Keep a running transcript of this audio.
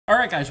All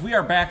right, guys, we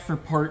are back for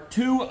part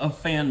 2 of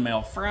Fan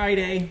Mail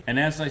Friday. And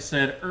as I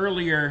said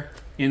earlier,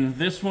 in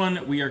this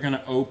one, we are going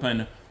to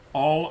open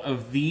all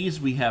of these.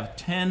 We have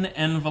 10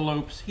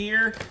 envelopes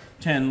here,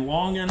 10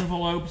 long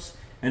envelopes.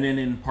 And then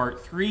in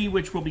part 3,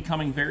 which will be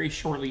coming very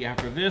shortly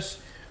after this,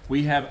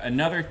 we have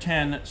another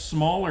 10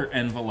 smaller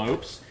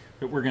envelopes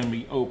that we're going to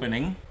be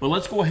opening. But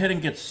let's go ahead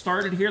and get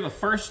started here. The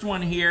first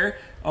one here,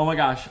 oh my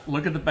gosh,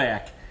 look at the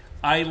back.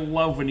 I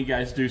love when you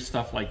guys do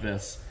stuff like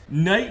this.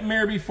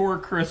 Nightmare Before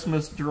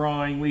Christmas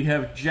drawing. We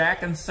have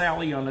Jack and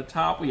Sally on the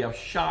top. We have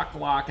Shock,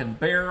 Lock, and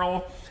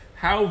Barrel.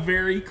 How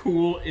very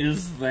cool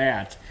is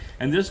that?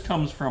 And this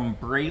comes from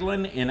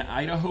Braylon in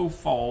Idaho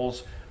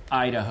Falls,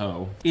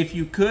 Idaho. If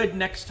you could,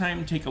 next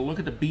time, take a look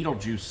at the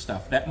Beetlejuice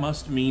stuff. That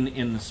must mean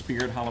in the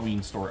Spirit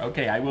Halloween store.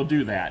 Okay, I will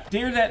do that.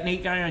 Dear That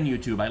Nate Guy on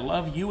YouTube, I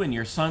love you and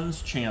your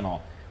son's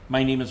channel.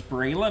 My name is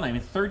Braylon.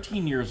 I'm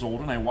 13 years old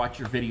and I watch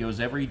your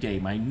videos every day.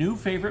 My new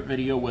favorite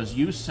video was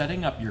you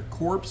setting up your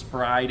Corpse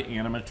Bride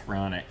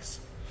animatronics.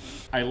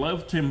 I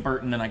love Tim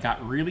Burton and I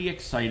got really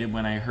excited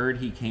when I heard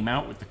he came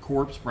out with the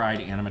Corpse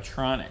Bride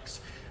animatronics.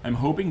 I'm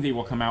hoping they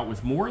will come out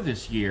with more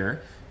this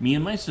year. Me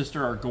and my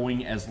sister are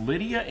going as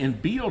Lydia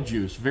and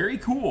Beetlejuice. Very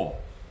cool.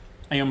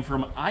 I am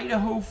from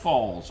Idaho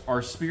Falls.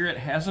 Our Spirit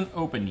hasn't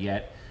opened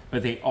yet,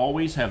 but they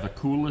always have the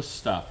coolest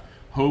stuff.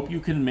 Hope you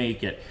can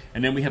make it.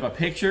 And then we have a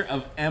picture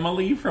of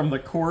Emily from the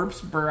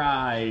Corpse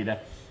Bride.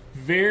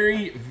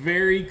 Very,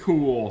 very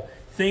cool.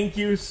 Thank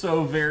you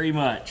so very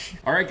much.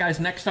 All right,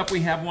 guys, next up we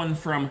have one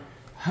from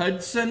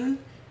Hudson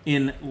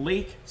in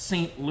Lake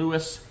St.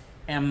 Louis,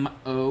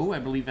 MO. I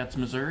believe that's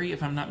Missouri,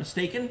 if I'm not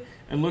mistaken.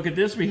 And look at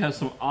this. We have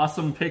some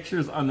awesome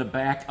pictures on the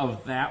back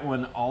of that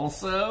one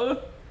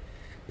also.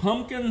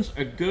 Pumpkins,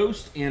 a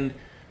ghost, and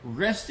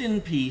rest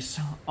in peace,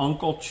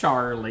 Uncle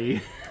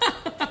Charlie.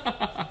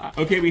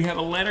 Okay, we have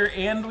a letter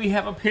and we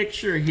have a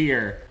picture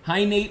here.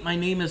 Hi Nate, my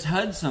name is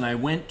Hudson. I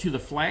went to the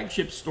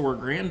flagship store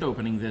grand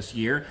opening this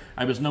year.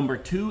 I was number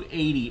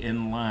 280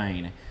 in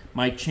line.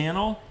 My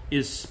channel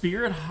is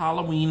Spirit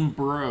Halloween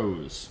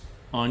Bros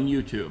on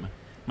YouTube.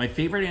 My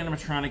favorite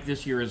animatronic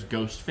this year is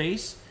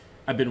Ghostface.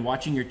 I've been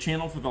watching your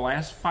channel for the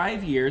last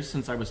 5 years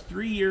since I was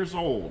 3 years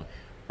old.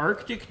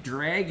 Arctic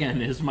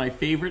Dragon is my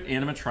favorite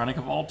animatronic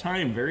of all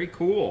time. Very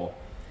cool.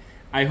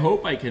 I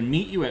hope I can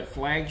meet you at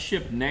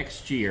flagship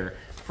next year.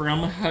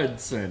 From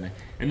Hudson.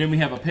 And then we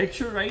have a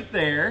picture right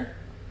there.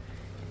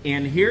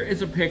 And here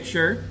is a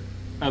picture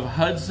of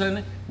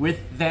Hudson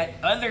with that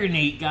other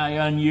Nate Guy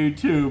on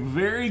YouTube.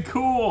 Very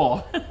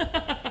cool.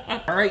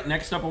 All right,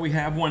 next up we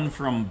have one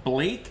from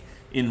Blake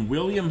in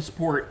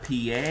Williamsport,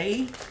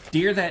 PA.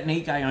 Dear That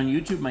Nate Guy on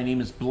YouTube, my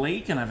name is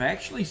Blake and I've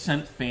actually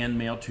sent fan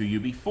mail to you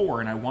before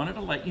and I wanted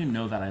to let you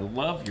know that I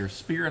love your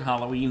Spirit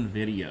Halloween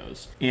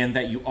videos and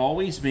that you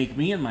always make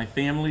me and my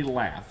family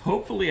laugh.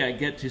 Hopefully I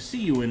get to see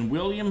you in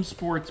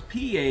Williamsport,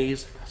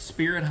 PA's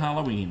Spirit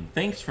Halloween.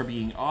 Thanks for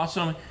being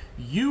awesome.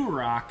 You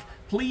rock.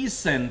 Please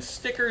send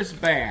stickers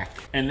back.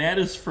 And that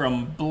is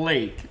from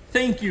Blake.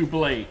 Thank you,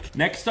 Blake.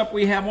 Next up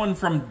we have one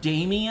from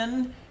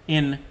Damien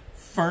in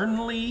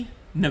Fernley,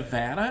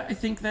 Nevada, I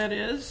think that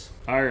is.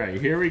 All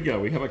right, here we go.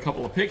 We have a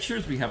couple of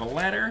pictures. We have a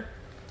letter.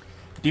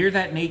 Dear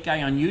That Nate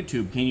Guy on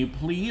YouTube, can you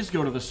please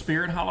go to the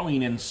Spirit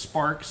Halloween in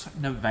Sparks,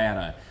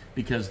 Nevada?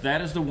 Because that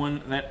is the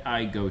one that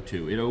I go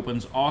to. It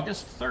opens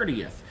August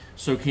 30th.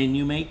 So can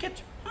you make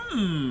it?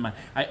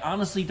 I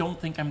honestly don't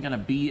think I'm going to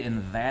be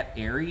in that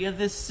area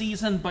this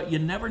season, but you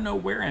never know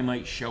where I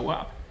might show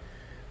up.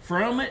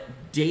 From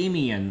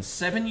Damien,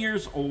 7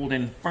 years old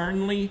in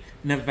Fernley,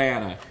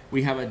 Nevada.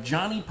 We have a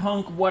Johnny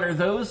Punk What Are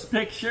Those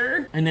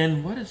picture. And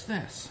then what is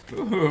this?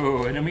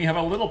 Ooh, and then we have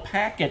a little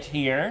packet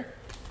here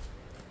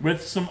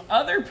with some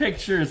other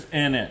pictures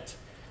in it.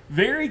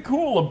 Very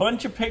cool, a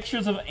bunch of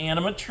pictures of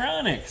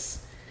animatronics.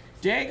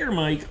 Dagger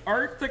Mike,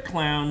 Art the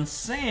Clown,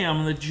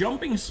 Sam the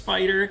Jumping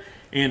Spider,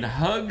 and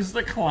Hugs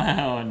the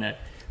Clown.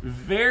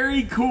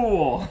 Very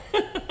cool.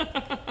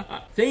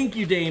 Thank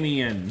you,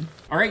 Damien.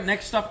 All right,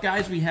 next up,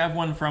 guys, we have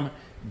one from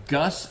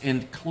Gus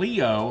and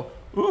Cleo.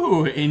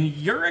 Ooh, in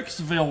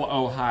Uricksville,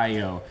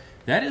 Ohio.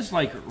 That is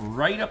like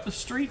right up the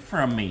street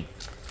from me.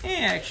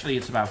 Actually,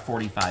 it's about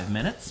 45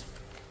 minutes.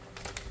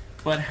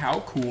 But how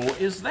cool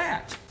is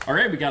that? All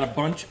right, we got a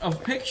bunch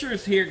of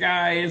pictures here,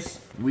 guys.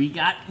 We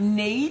got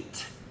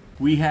Nate.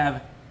 We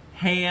have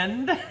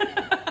hand.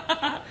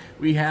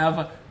 We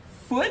have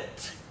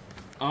foot.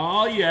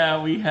 Oh,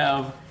 yeah, we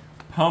have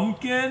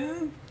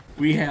pumpkin.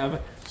 We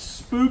have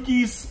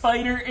spooky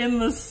spider in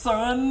the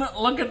sun.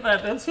 Look at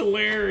that, that's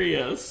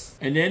hilarious.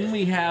 And then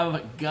we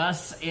have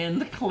Gus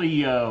and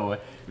Cleo.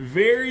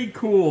 Very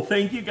cool.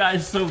 Thank you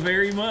guys so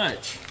very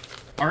much.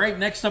 All right,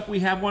 next up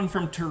we have one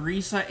from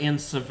Teresa and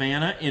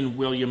Savannah in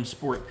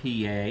Williamsport,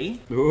 PA.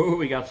 Oh,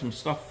 we got some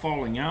stuff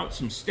falling out,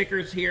 some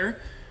stickers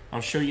here. I'll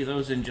show you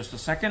those in just a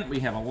second. We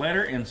have a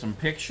letter and some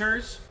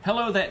pictures.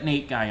 Hello, That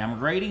Nate Guy. I'm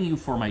writing you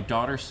for my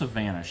daughter,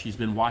 Savannah. She's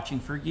been watching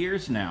for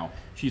years now.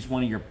 She's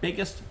one of your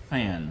biggest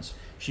fans.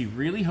 She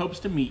really hopes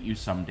to meet you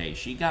someday.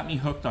 She got me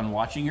hooked on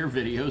watching your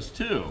videos,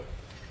 too.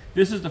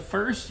 This is the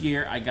first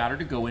year I got her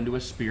to go into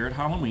a Spirit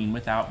Halloween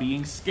without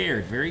being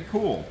scared. Very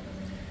cool.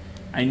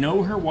 I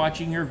know her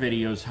watching your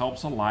videos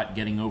helps a lot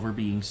getting over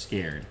being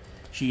scared.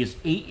 She is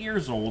 8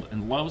 years old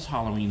and loves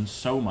Halloween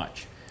so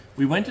much.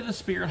 We went to the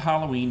Spirit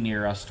Halloween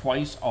near us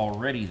twice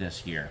already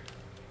this year.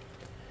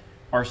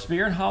 Our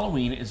Spirit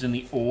Halloween is in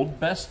the old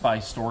Best Buy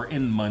store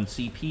in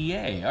Muncie,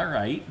 PA. All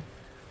right.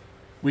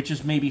 Which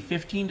is maybe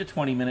 15 to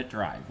 20 minute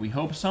drive. We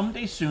hope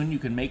someday soon you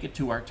can make it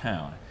to our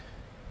town.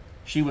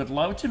 She would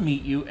love to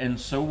meet you, and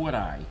so would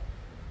I.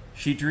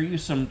 She drew you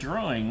some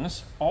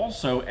drawings,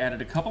 also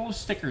added a couple of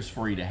stickers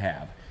for you to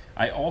have.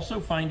 I also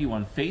find you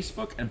on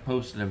Facebook and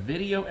posted a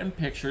video and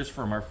pictures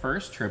from our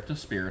first trip to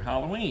Spirit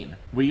Halloween.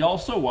 We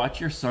also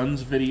watch your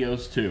son's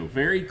videos too.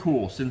 Very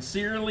cool.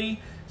 Sincerely,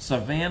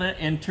 Savannah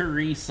and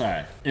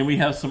Teresa. And we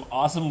have some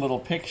awesome little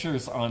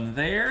pictures on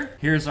there.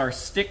 Here's our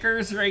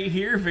stickers right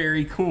here.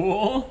 Very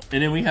cool.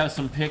 And then we have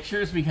some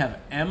pictures. We have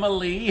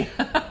Emily.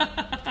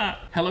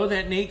 Hello,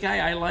 that Nate guy.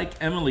 I like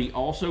Emily.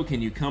 Also,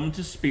 can you come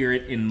to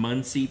Spirit in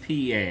Muncie,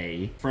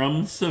 PA?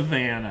 From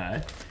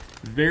Savannah.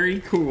 Very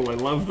cool. I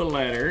love the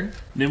letter.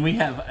 Then we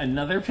have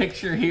another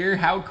picture here.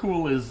 How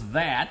cool is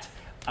that?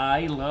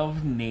 I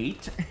love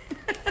Nate.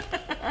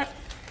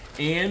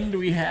 And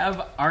we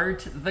have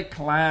Art the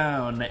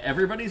Clown.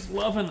 Everybody's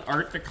loving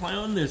Art the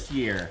Clown this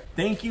year.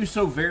 Thank you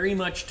so very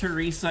much,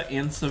 Teresa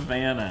and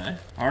Savannah.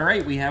 All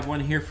right, we have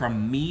one here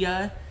from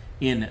Mia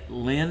in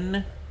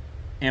Lynn,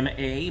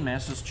 MA,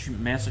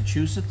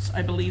 Massachusetts,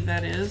 I believe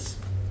that is.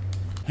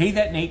 Hey,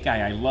 that Nate guy,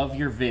 I love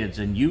your vids,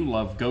 and you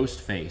love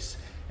Ghostface.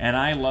 And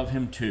I love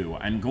him too.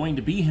 I'm going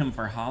to be him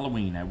for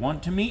Halloween. I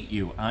want to meet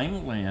you.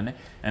 I'm Lynn,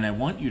 and I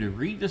want you to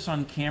read this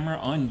on camera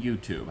on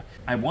YouTube.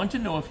 I want to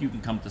know if you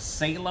can come to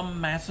Salem,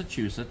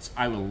 Massachusetts.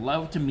 I will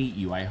love to meet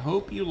you. I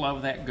hope you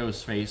love that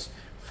Ghostface.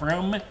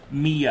 From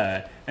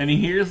Mia. And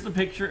here's the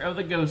picture of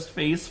the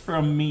Ghostface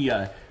from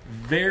Mia.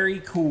 Very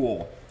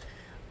cool.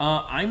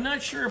 I'm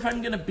not sure if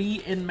I'm going to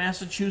be in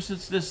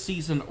Massachusetts this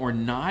season or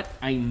not.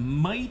 I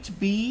might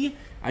be.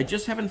 I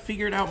just haven't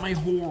figured out my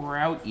whole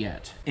route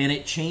yet. And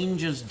it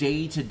changes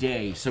day to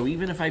day. So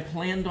even if I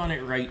planned on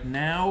it right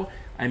now,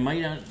 I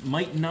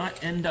might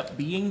not end up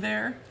being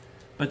there.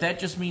 But that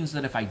just means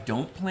that if I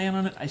don't plan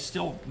on it, I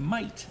still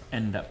might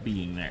end up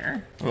being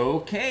there.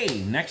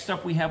 Okay, next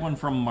up we have one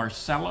from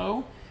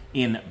Marcelo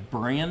in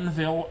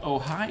Branville,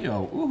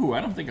 Ohio. Ooh,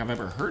 I don't think I've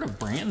ever heard of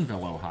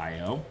Branville,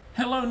 Ohio.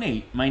 Hello,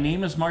 Nate. My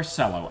name is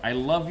Marcelo. I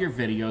love your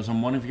videos.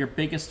 I'm one of your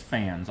biggest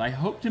fans. I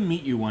hope to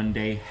meet you one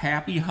day.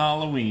 Happy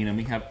Halloween. And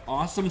we have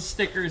awesome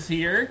stickers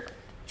here.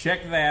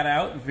 Check that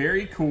out.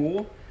 Very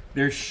cool.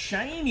 They're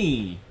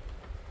shiny.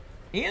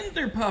 And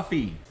they're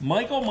puffy.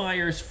 Michael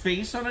Myers'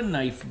 face on a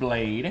knife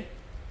blade.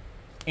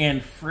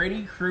 And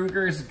Freddy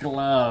Krueger's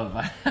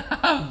glove.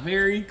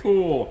 Very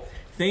cool.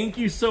 Thank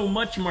you so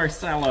much,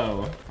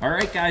 Marcelo. All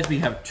right, guys, we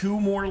have 2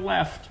 more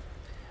left.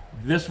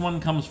 This one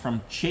comes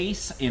from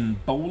Chase in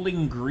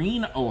Bowling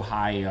Green,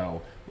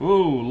 Ohio.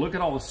 Ooh, look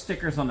at all the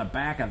stickers on the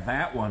back of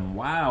that one.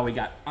 Wow, we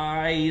got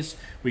eyes,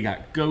 we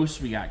got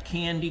ghosts, we got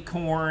candy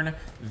corn.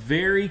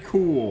 Very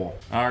cool.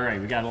 All right,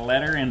 we got a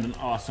letter and an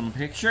awesome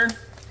picture.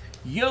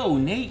 Yo,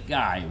 Nate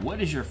guy, what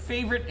is your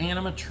favorite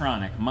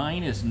animatronic?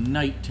 Mine is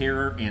Night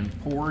Terror and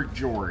Poor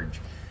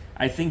George.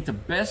 I think the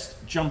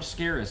best jump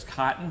scare is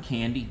Cotton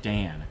Candy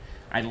Dan.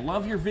 I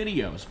love your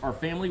videos. Our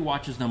family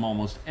watches them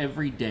almost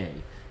every day.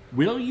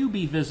 Will you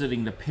be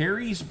visiting the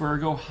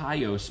Perrysburg,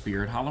 Ohio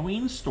Spirit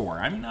Halloween store?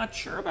 I'm not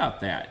sure about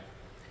that.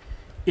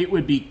 It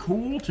would be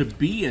cool to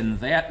be in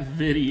that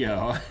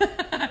video.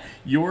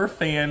 Your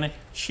fan,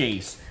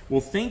 Chase.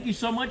 Well, thank you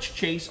so much,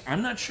 Chase.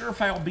 I'm not sure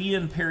if I'll be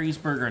in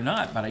Perrysburg or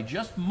not, but I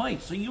just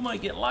might, so you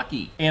might get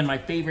lucky. And my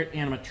favorite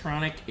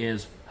animatronic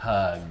is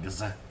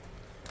Hugs.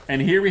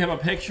 And here we have a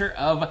picture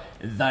of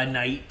the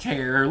Night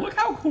Terror. Look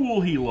how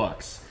cool he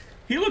looks.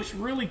 He looks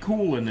really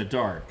cool in the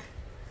dark.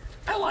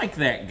 I like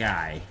that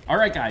guy. All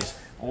right, guys.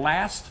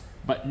 Last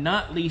but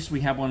not least,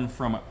 we have one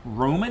from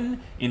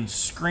Roman in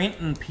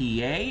Scranton, PA.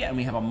 And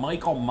we have a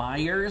Michael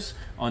Myers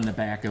on the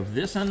back of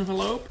this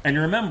envelope. And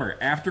remember,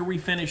 after we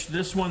finish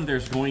this one,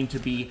 there's going to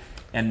be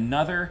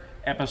another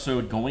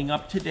episode going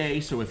up today.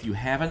 So if you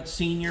haven't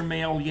seen your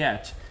mail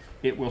yet,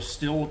 it will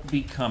still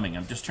be coming.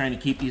 I'm just trying to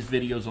keep these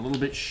videos a little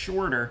bit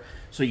shorter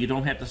so you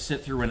don't have to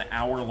sit through an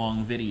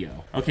hour-long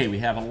video. Okay, we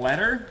have a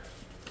letter,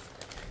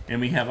 and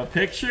we have a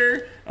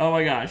picture. Oh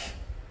my gosh.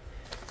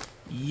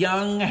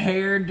 Young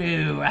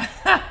hairdo.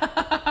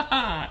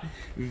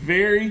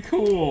 Very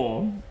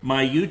cool.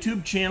 My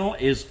YouTube channel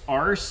is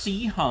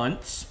RC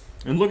Hunts.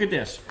 And look at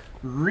this.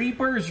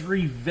 Reaper's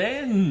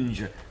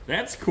Revenge.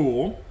 That's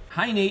cool.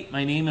 Hi, Nate.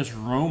 My name is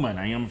Roman.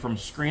 I am from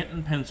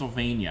Scranton,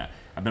 Pennsylvania.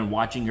 I've been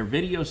watching your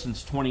videos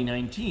since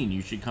 2019.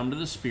 You should come to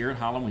the Spirit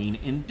Halloween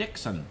in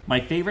Dixon. My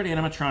favorite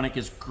animatronic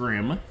is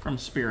Grimm from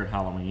Spirit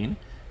Halloween.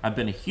 I've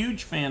been a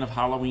huge fan of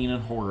Halloween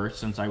and horror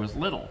since I was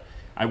little.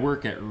 I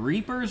work at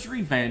Reaper's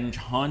Revenge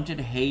Haunted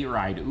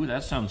Hayride. Ooh,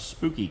 that sounds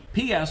spooky.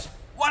 P.S.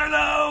 What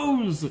are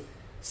those?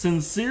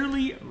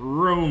 Sincerely,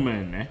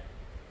 Roman.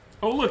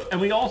 Oh, look, and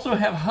we also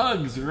have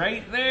Hugs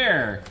right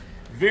there.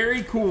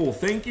 Very cool.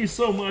 Thank you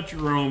so much,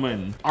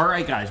 Roman. All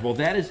right, guys. Well,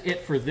 that is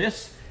it for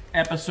this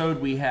episode.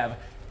 We have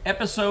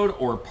episode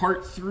or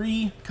part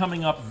 3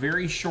 coming up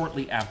very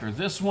shortly after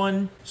this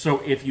one.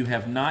 So if you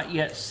have not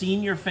yet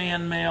seen your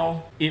fan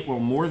mail, it will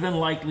more than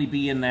likely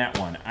be in that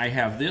one. I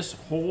have this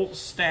whole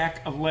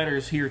stack of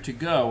letters here to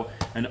go,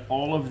 and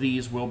all of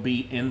these will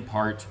be in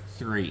part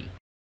 3.